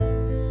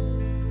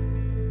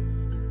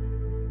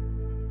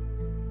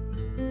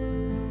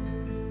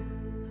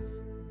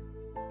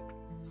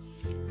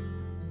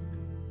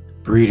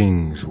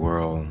Greetings,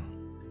 world.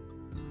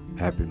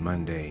 Happy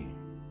Monday.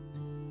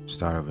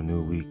 Start of a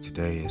new week.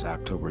 Today is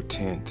October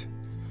 10th,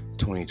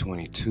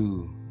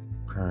 2022.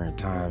 Current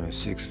time is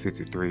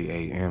 6:53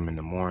 a.m. in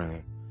the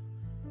morning.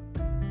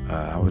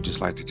 I would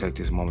just like to take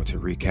this moment to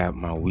recap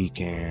my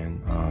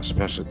weekend.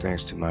 Special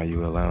thanks to my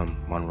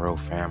ULM Monroe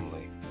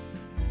family.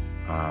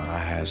 I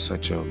had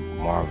such a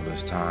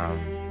marvelous time,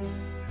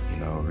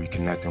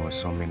 reconnecting with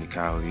so many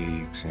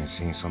colleagues and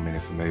seeing so many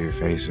familiar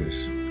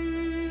faces,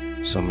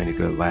 so many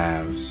good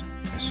laughs,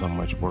 and so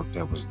much work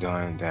that was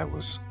done that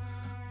was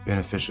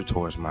beneficial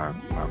towards my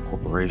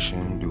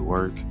corporation, do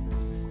work,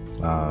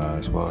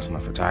 as well as my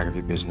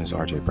photography business,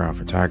 RJ Brown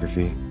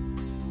Photography.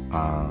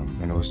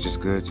 And it was just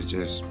good to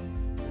just,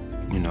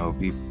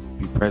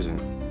 be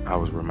present. I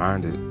was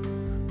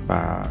reminded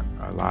by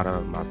a lot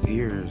of my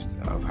peers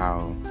of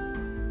how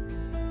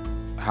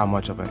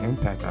much of an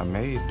impact I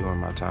made during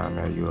my time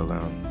at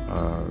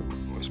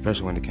ULM,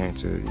 especially when it came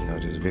to,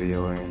 just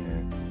videoing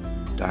and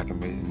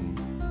documenting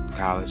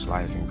college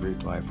life and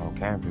Greek life on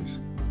campus.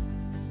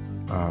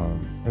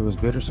 It was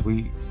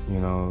bittersweet,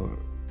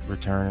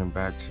 returning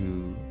back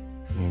to,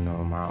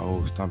 my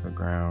old stomping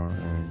ground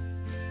and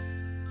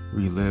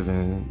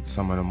reliving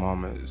some of the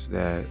moments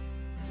that,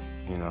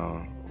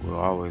 will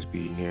always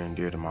be near and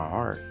dear to my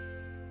heart.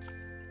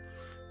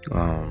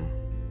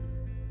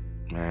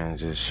 Man,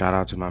 just shout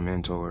out to my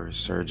mentors,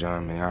 Sir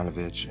John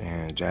Mijanovich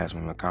and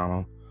Jasmine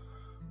McConnell.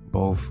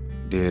 Both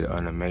did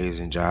an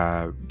amazing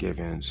job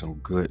giving some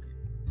good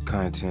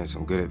content,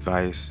 some good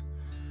advice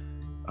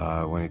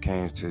when it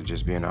came to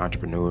just being an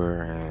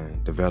entrepreneur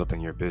and developing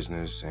your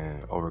business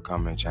and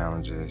overcoming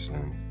challenges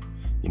and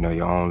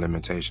your own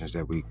limitations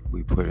that we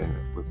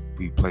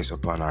place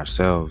upon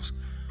ourselves.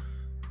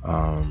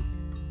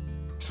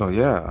 So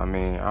yeah,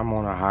 I'm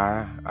on a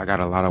high. I got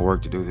a lot of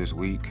work to do this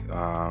week.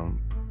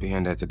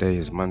 Being that today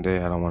is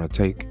Monday, I don't want to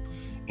take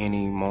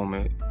any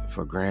moment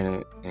for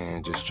granted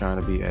and just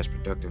trying to be as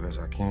productive as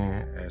I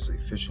can, as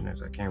efficient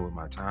as I can with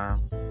my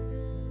time.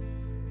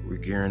 We're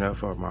gearing up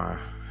for my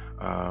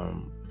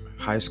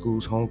high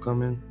school's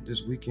homecoming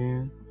this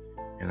weekend,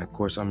 and of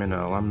course I'm in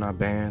the alumni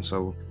band,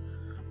 so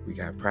we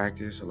got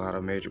practice, a lot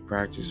of major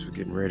practice. We're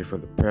getting ready for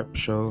the pep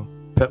show,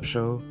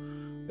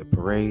 the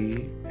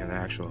parade, and the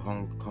actual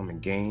homecoming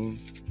game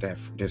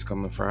this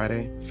coming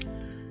Friday.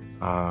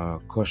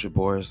 Of course, your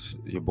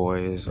boy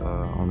is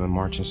on the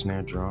marching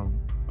snare drum.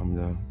 I'm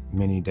the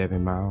mini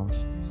Devin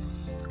Miles.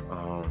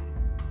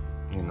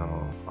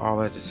 All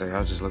that to say,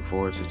 I just look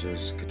forward to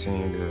just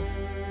continue to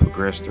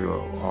progress through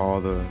all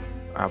the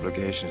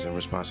obligations and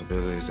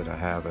responsibilities that I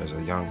have as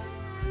a young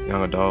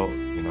adult,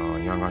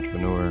 a young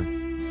entrepreneur,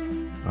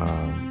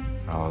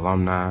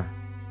 alumni,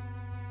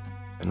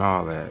 and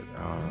all that.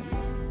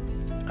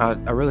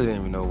 I really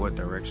didn't even know what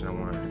direction I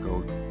wanted to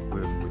go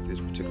with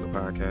this particular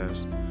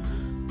podcast.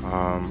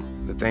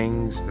 The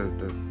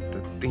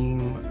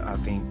theme I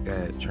think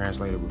that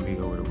translated with me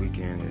over the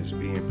weekend is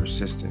being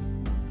persistent,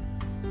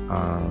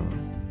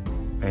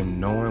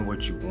 and knowing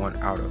what you want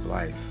out of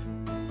life.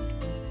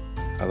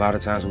 A lot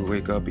of times we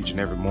wake up each and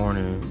every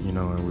morning,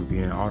 and we be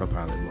in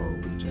autopilot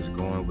mode. We just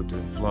going with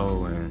the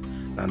flow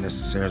and not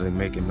necessarily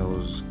making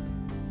those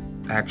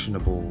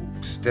actionable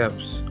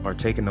steps or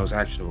taking those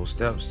actionable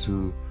steps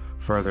to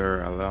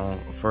further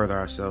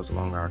ourselves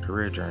along our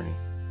career journey.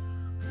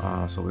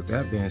 So with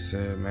that being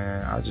said,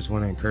 man, I just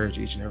want to encourage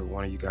each and every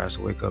one of you guys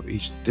to wake up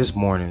this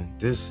morning,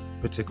 this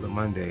particular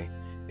Monday.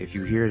 If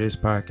you hear this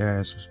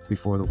podcast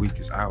before the week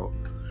is out,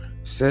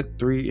 set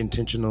 3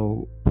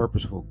 intentional,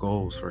 purposeful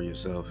goals for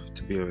yourself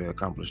to be able to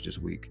accomplish this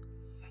week.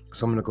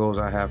 Some of the goals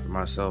I have for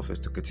myself is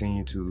to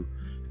continue to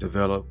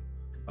develop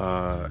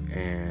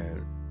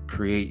and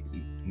create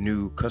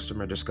new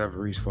customer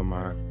discoveries for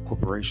my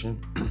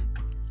corporation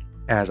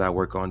as I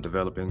work on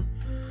developing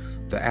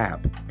the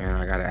app, and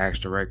I got to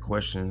ask the right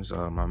questions.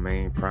 My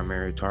main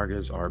primary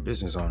targets are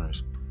business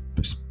owners,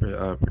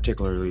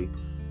 particularly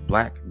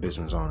Black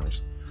business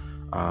owners.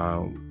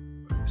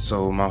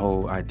 So my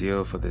whole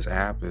ideal for this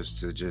app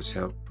is to just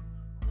help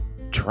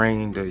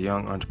train the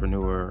young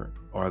entrepreneur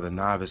or the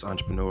novice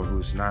entrepreneur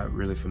who's not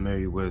really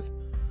familiar with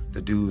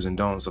the do's and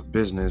don'ts of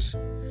business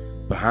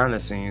behind the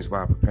scenes,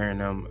 while preparing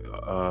them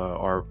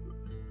or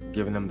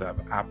giving them the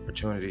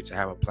opportunity to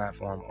have a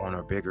platform on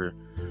a bigger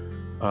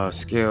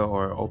scale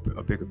or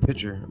a bigger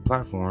picture and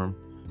platform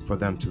for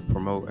them to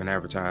promote and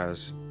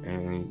advertise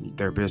and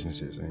their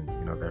businesses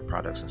and their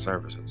products and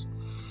services.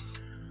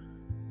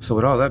 So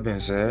with all that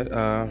being said,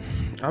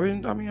 I've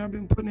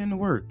been putting in the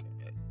work.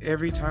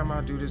 Every time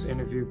I do this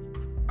interview,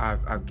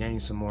 I've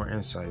gained some more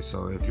insight.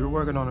 So if you're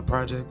working on a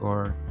project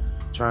or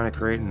trying to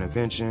create an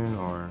invention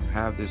or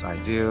have this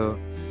ideal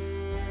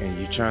and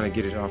you're trying to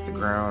get it off the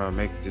ground or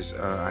make this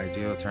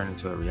ideal turn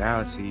into a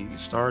reality,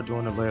 start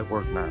doing the lead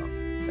work now.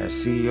 As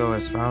CEO,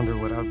 as founder,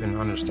 what I've been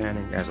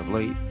understanding as of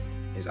late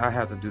is I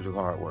have to do the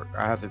hard work.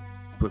 I have to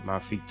put my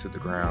feet to the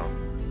ground.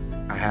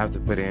 I have to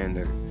put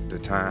in the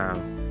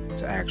time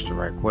to ask the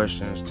right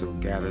questions, to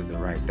gather the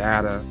right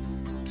data,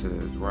 to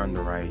run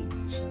the right,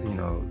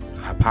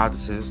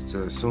 hypothesis,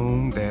 to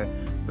assume that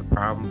the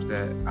problems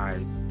that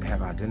I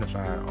have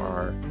identified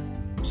are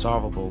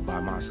solvable by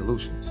my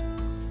solutions.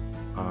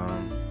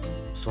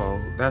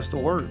 So that's the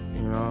work,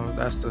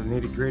 that's the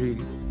nitty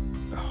gritty,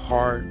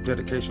 hard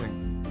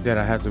dedication that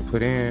I have to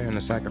put in, and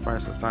the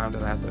sacrifice of time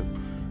that I have to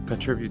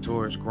contribute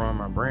towards growing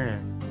my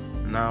brand.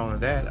 And not only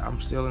that, I'm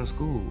still in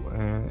school,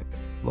 and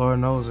Lord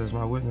knows, as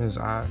my witness,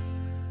 I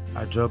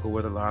juggle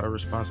with a lot of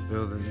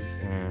responsibilities,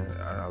 and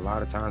a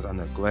lot of times I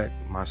neglect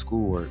my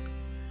schoolwork.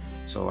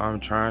 So I'm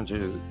trying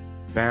to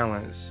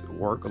balance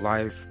work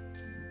life,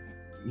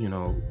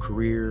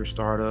 career,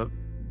 startup,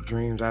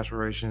 dreams,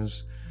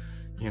 aspirations,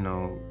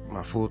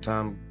 my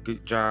full-time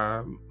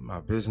job, my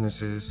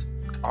businesses,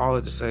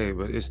 all to say,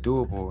 but it's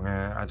doable.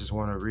 And I just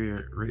want to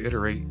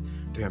reiterate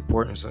the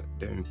importance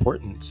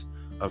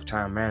of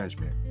time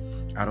management.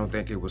 I don't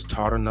think it was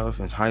taught enough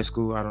in high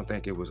school. I don't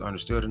think it was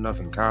understood enough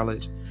in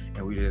college,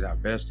 and we did our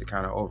best to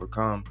kind of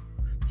overcome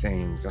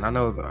things. And I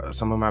know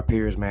some of my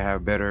peers may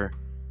have better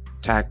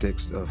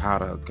tactics of how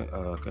to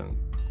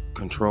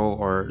control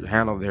or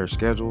handle their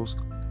schedules.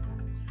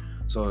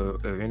 So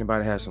if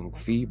anybody has some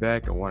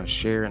feedback or want to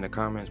share in the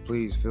comments,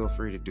 please feel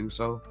free to do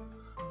so.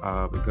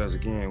 Because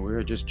again,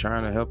 we're just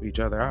trying to help each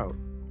other out.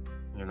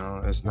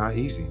 It's not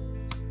easy.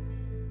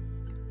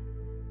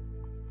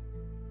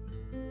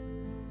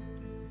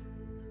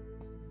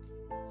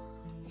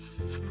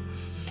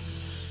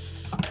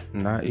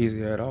 Not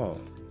easy at all.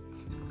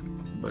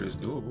 But it's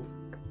doable.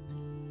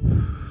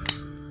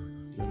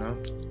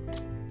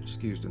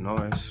 Excuse the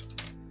noise.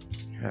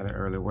 Had an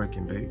early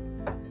waking date.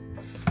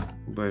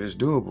 But it's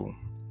doable.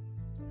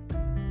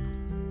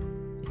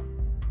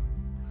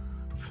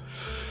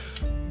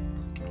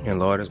 And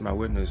Lord is my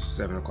witness,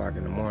 7 o'clock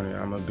in the morning,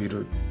 I'm going to be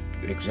the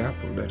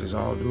example that is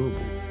all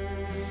doable.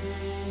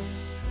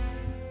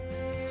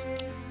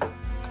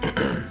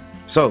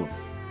 So,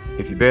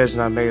 if your bed's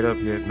not made up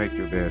yet, make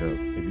your bed up.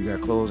 If you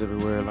got clothes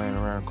everywhere laying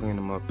around, clean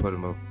them up, put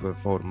them up,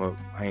 fold them up,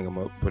 hang them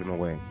up, put them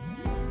away.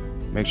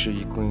 Make sure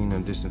you clean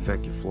and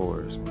disinfect your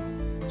floors.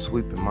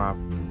 Sweep and mop,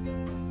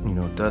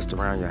 dust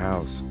around your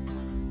house.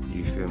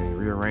 You feel me?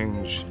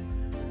 Rearrange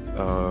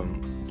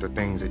the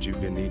things that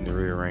you've been needing to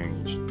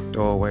rearrange.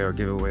 Throw away or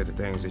give away the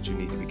things that you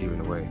need to be giving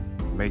away.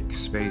 Make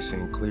space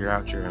and clear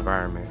out your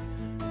environment.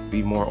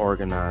 Be more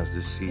organized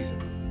this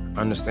season.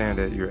 Understand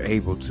that you're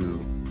able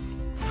to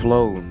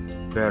flow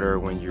better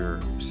when your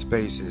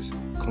space is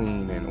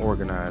clean and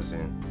organized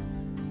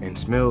and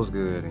smells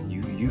good, and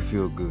you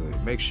feel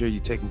good. Make sure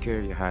you're taking care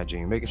of your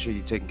hygiene. Making sure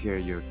you're taking care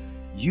of you.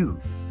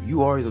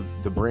 You are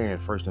the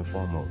brand first and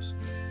foremost.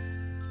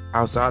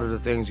 Outside of the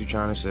things you're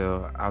trying to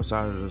sell,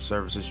 outside of the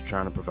services you're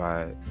trying to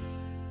provide,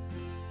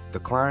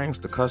 the clients,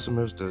 the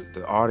customers,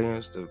 the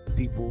audience, the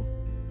people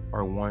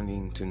are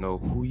wanting to know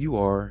who you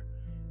are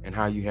and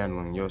how you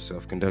handling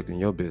yourself, conducting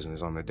your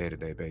business on a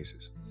day-to-day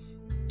basis.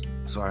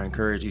 So I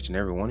encourage each and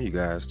every one of you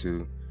guys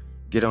to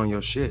get on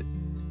your shit.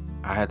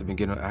 I had to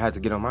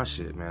get on my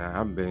shit, man.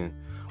 I've been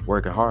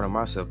working hard on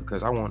myself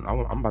because I'm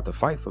about to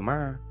fight for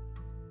mine.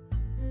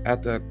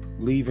 After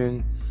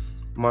leaving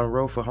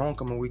Monroe for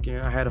homecoming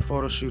weekend, I had a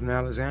photo shoot in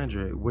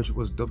Alexandria, which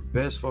was the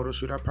best photo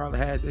shoot I probably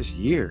had this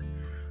year.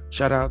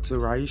 Shout out to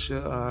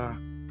Raisha.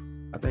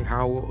 I think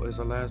Howell is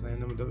her last name.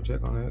 Let me double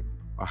check on that.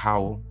 Or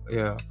Howell,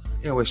 yeah.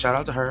 Anyway, shout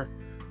out to her.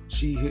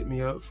 She hit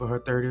me up for her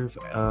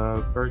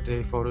 30th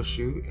birthday photo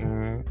shoot,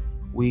 and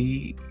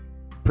we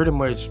pretty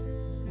much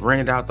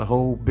rented out the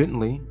whole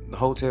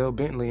Hotel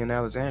Bentley in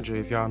Alexandria.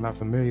 If y'all not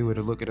familiar with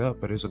it, look it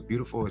up. But it's a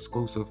beautiful,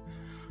 exclusive,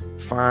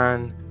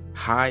 fine,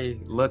 high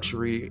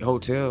luxury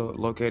hotel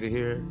located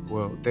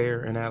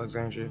there in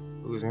Alexandria,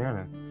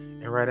 Louisiana.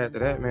 And right after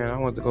that, man, I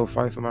went to go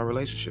fight for my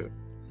relationship.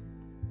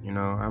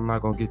 I'm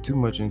not gonna get too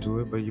much into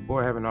it, but your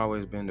boy haven't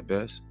always been the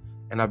best,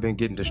 and I've been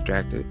getting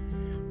distracted.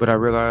 But I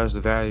realized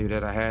the value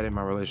that I had in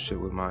my relationship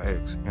with my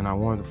ex, and I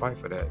wanted to fight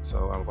for that.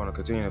 So I'm gonna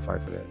continue to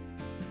fight for that.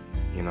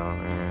 And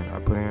I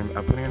put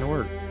in the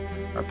work.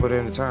 I put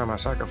in the time. I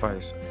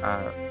sacrifice.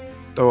 I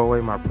throw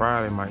away my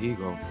pride and my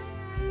ego,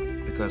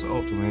 because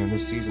ultimately in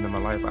this season of my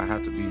life, I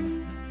had to be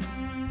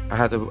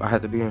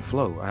in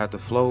flow. I had to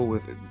flow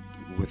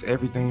with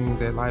everything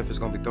that life is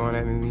gonna be throwing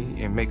at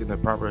me, and making the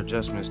proper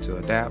adjustments to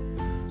adapt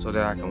so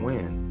that I can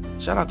win.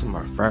 Shout out to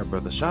my frat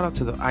brothers. Shout out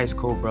to the Ice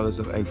Cold Brothers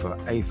of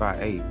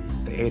A5A,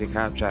 the Ada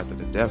Cop chapter,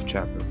 the Deaf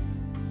chapter.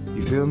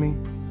 You feel me?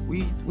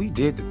 We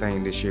did the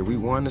thing this year. We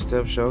won the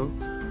step show.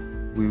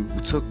 We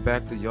took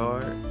back the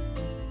yard.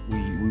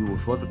 We were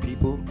for the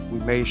people. We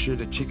made sure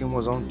the chicken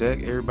was on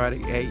deck.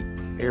 Everybody ate.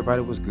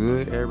 Everybody was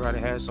good. Everybody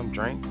had some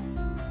drink.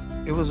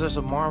 It was just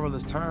a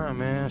marvelous time,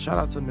 man. Shout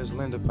out to Miss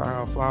Linda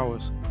Powell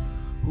Flowers,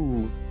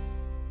 who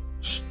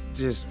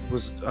just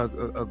was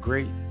a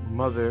great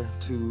mother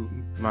to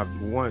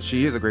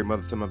she is a great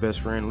mother to my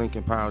best friend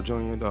Lincoln Powell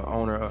Jr., the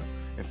owner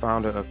and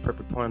founder of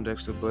Pepper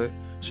Poindexter. But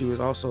she has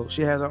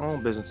her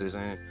own businesses,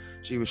 and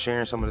she was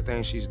sharing some of the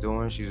things she's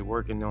doing. She's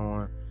working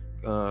on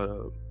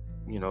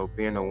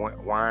being a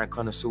wine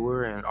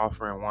connoisseur and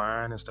offering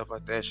wine and stuff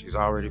like that. She's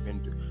already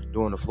been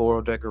doing the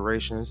floral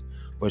decorations,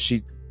 but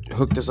she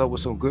hooked us up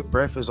with some good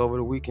breakfast over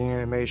the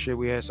weekend and made sure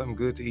we had something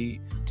good to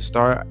eat to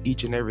start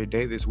each and every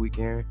day this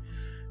weekend,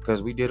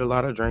 because we did a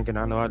lot of drinking.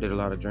 I know I did a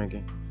lot of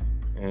drinking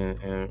and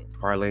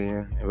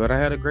parlaying, but I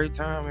had a great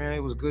time, man.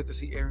 It was good to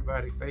see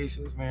everybody's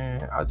faces,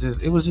 man. This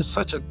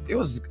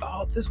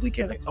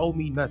weekend it owed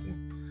me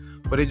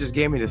nothing, but it just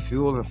gave me the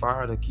fuel and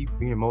fire to keep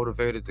being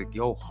motivated to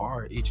go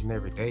hard each and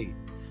every day.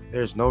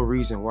 There's no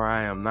reason why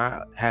I am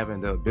not having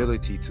the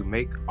ability to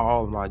make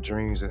all of my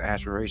dreams and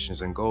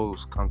aspirations and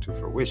goals come to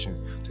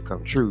fruition, to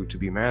come true, to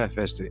be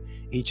manifested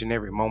each and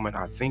every moment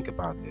I think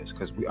about this,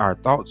 because our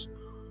thoughts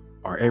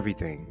are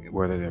everything,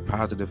 whether they're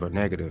positive or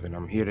negative. And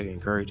I'm here to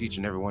encourage each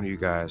and every one of you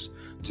guys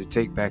to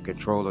take back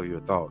control of your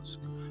thoughts.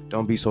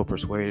 Don't be so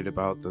persuaded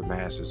about the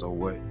masses or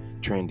what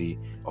trendy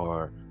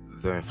or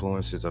the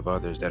influences of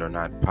others that are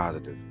not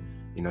positive.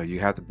 You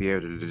have to be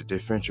able to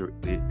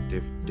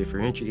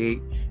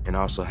differentiate and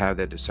also have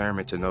that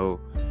discernment to know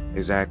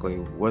exactly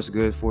what's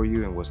good for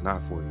you and what's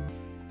not for you.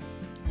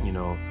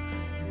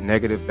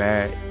 Negative,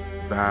 bad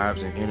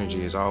vibes and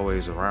energy is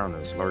always around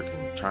us,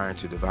 lurking, trying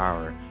to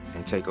devour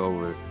and take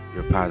over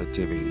your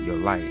positivity, your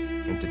light,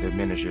 and to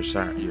diminish your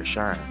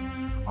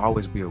shine.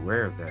 Always be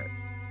aware of that.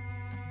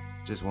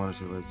 Just wanted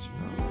to let you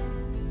know.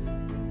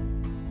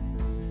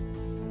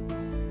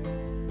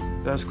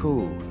 That's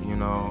cool.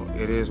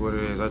 It is what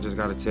it is. I just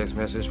got a text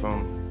message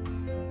from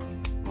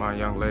my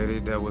young lady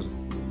that was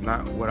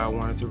not what I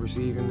wanted to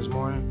receive in this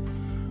morning,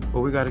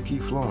 but we got to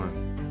keep flowing.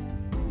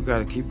 We got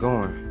to keep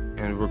going.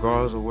 And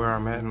regardless of where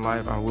I'm at in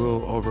life, I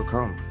will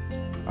overcome.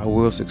 I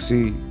will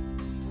succeed.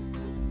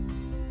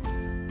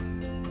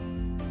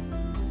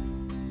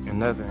 And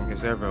nothing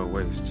is ever a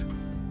waste.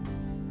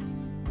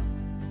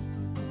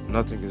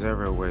 Nothing is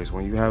ever a waste.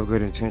 When you have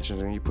good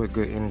intentions and you put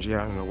good energy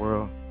out in the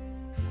world,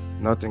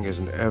 nothing is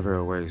ever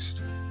a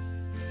waste.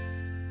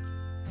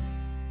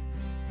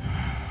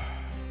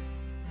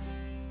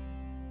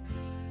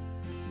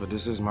 But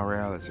this is my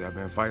reality. I've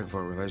been fighting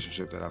for a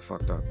relationship that I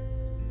fucked up.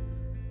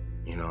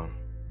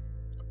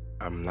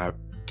 I'm not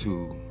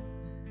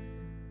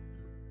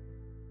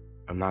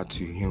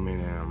too human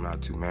and I'm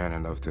not too man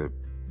enough to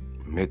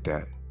admit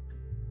that.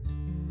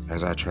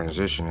 As I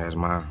transition, as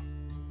my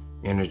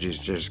energies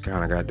just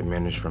kind of got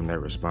diminished from that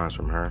response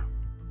from her,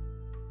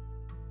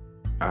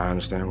 I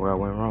understand where I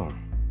went wrong.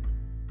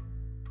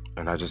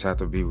 And I just have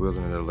to be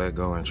willing to let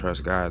go and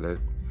trust God that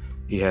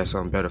He has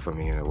something better for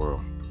me in the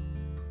world.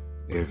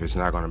 If it's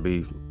not going to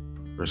be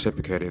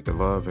reciprocated, if the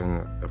love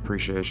and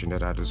appreciation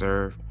that I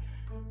deserve,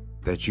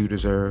 that you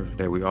deserve,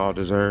 that we all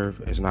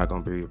deserve, is not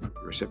going to be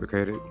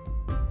reciprocated,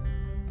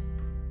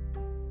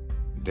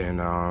 then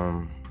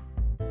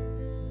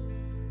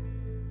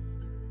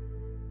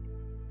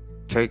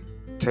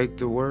take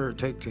the word,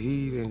 take the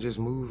heed, and just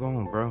move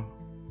on, bro.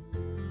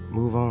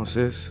 Move on,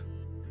 sis.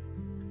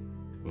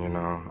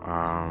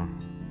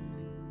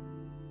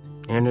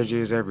 Energy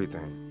is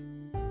everything.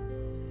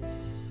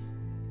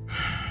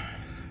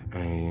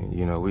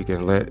 And we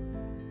can let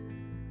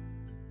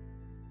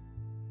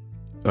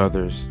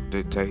others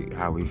dictate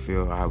how we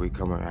feel, how we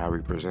come, and how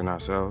we present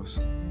ourselves.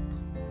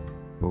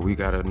 But we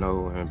gotta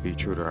know and be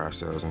true to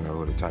ourselves and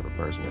know the type of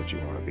person that you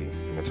want to be,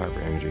 and the type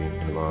of energy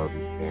and love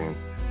and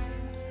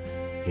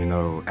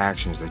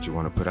actions that you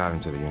want to put out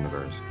into the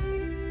universe.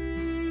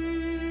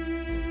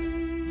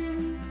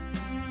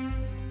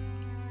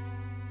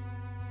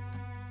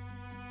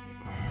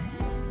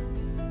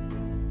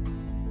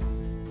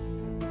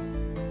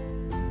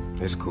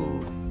 It's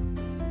cool.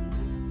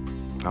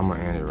 I'm gonna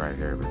end it right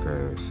here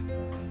because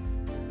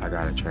I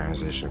gotta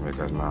transition,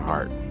 because my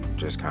heart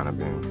just kind of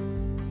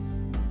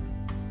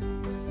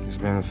it's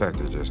been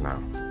affected just now,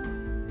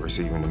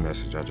 receiving the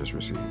message I just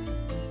received.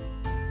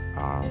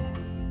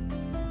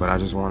 But I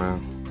just want to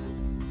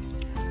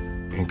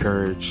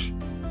encourage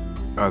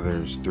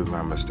others through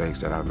my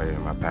mistakes that I've made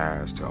in my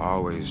past to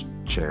always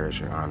cherish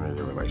and honor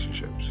your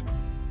relationships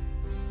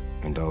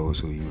and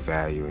those who you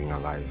value in your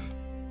life,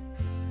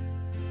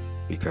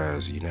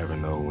 because you never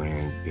know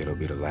when it'll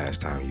be the last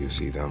time you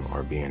see them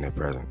or be in their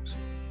presence.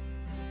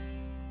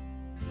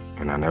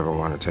 And I never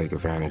want to take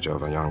advantage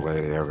of a young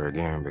lady ever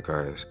again,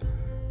 because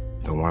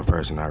the one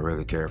person I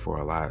really care for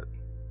a lot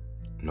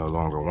no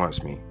longer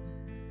wants me.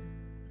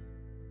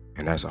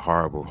 And that's a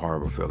horrible,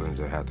 horrible feeling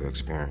to have to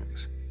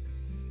experience.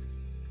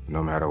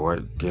 No matter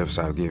what gifts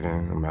I've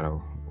given, no matter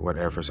what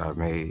efforts I've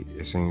made,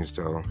 it seems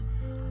though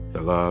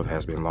the love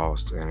has been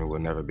lost and it will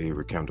never be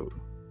rekindled.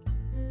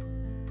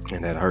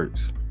 And that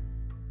hurts.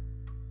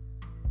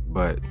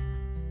 But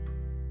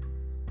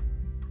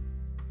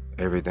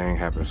everything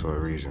happens for a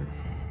reason.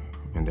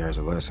 And there's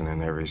a lesson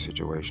in every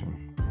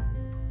situation.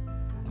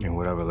 And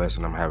whatever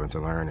lesson I'm having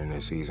to learn in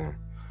this season,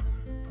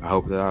 I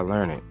hope that I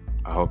learn it.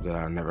 I hope that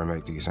I never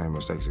make these same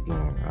mistakes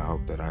again. I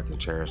hope that I can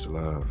cherish the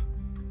love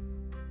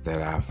that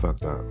I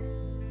fucked up.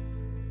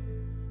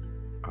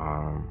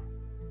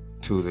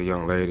 To the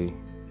young lady,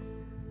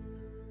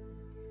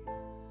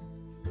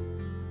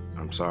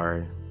 I'm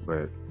sorry,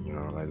 But,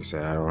 like I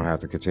said, I don't have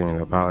to continue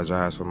to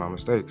apologize for my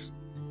mistakes.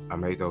 I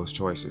made those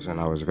choices,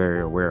 and I was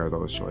very aware of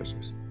those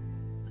choices.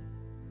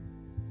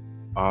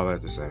 All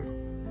that to say,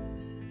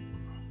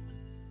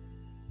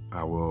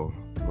 I will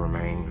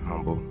remain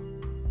humble.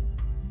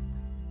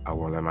 I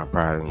won't let my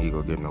pride and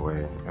ego get in the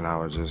way, and I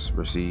will just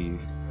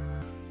receive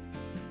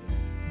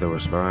the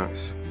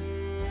response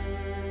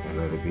and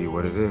let it be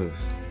what it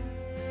is.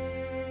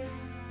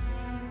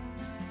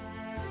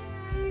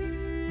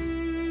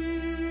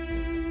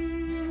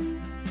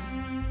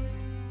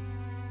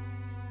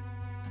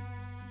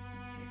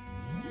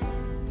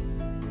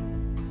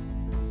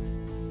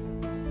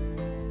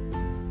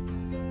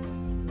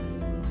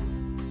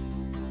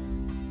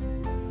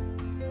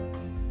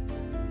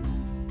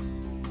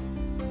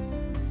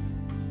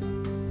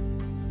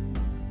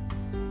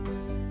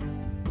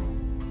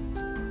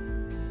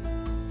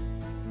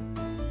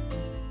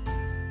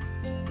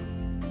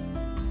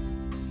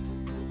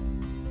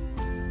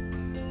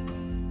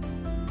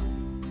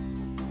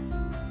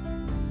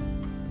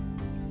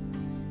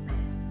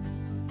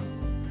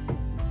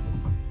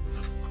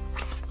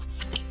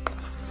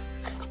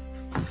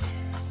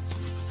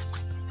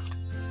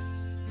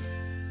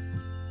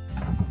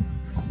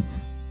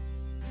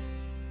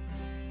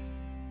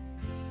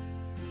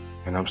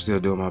 And I'm still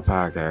doing my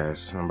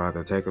podcast. I'm about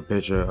to take a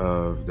picture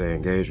of the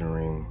engagement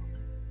ring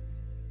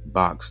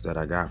box that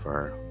I got for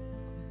her.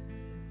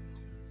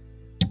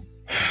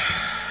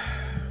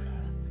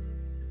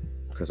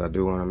 Because I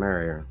do want to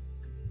marry her.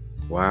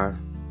 Why?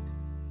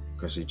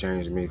 Because she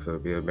changed me to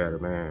be a better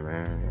man,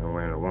 man. And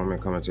when a woman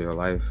come into your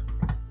life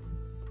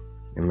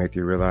and make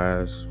you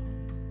realize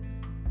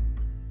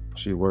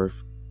she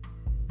worth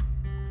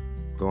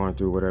going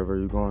through whatever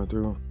you're going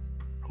through,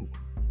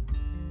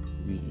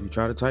 you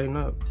try to tighten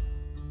up.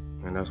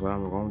 And that's what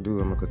I'm going to do.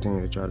 I'm going to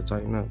continue to try to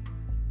tighten up.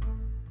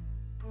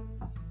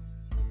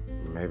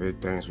 Maybe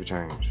things will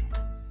change.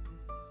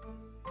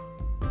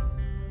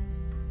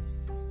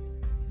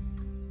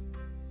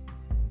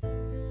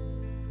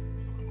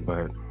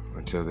 But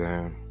until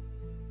then,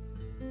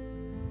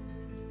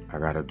 I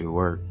got to do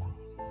work.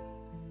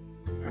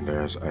 And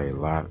there's a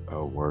lot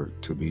of work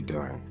to be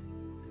done.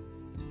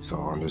 So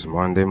on this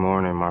Monday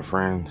morning, my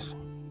friends,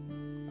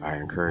 I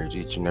encourage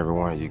each and every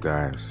one of you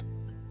guys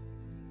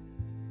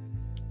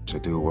to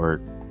do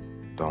work.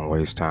 Don't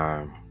waste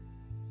time.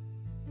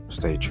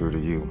 Stay true to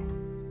you.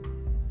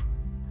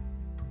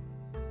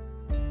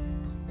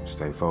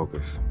 Stay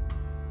focused.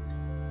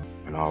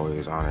 And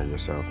always honor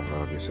yourself and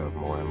love yourself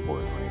more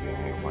importantly than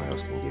anyone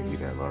else can give you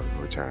that love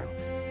in return.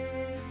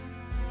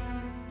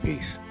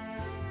 Peace.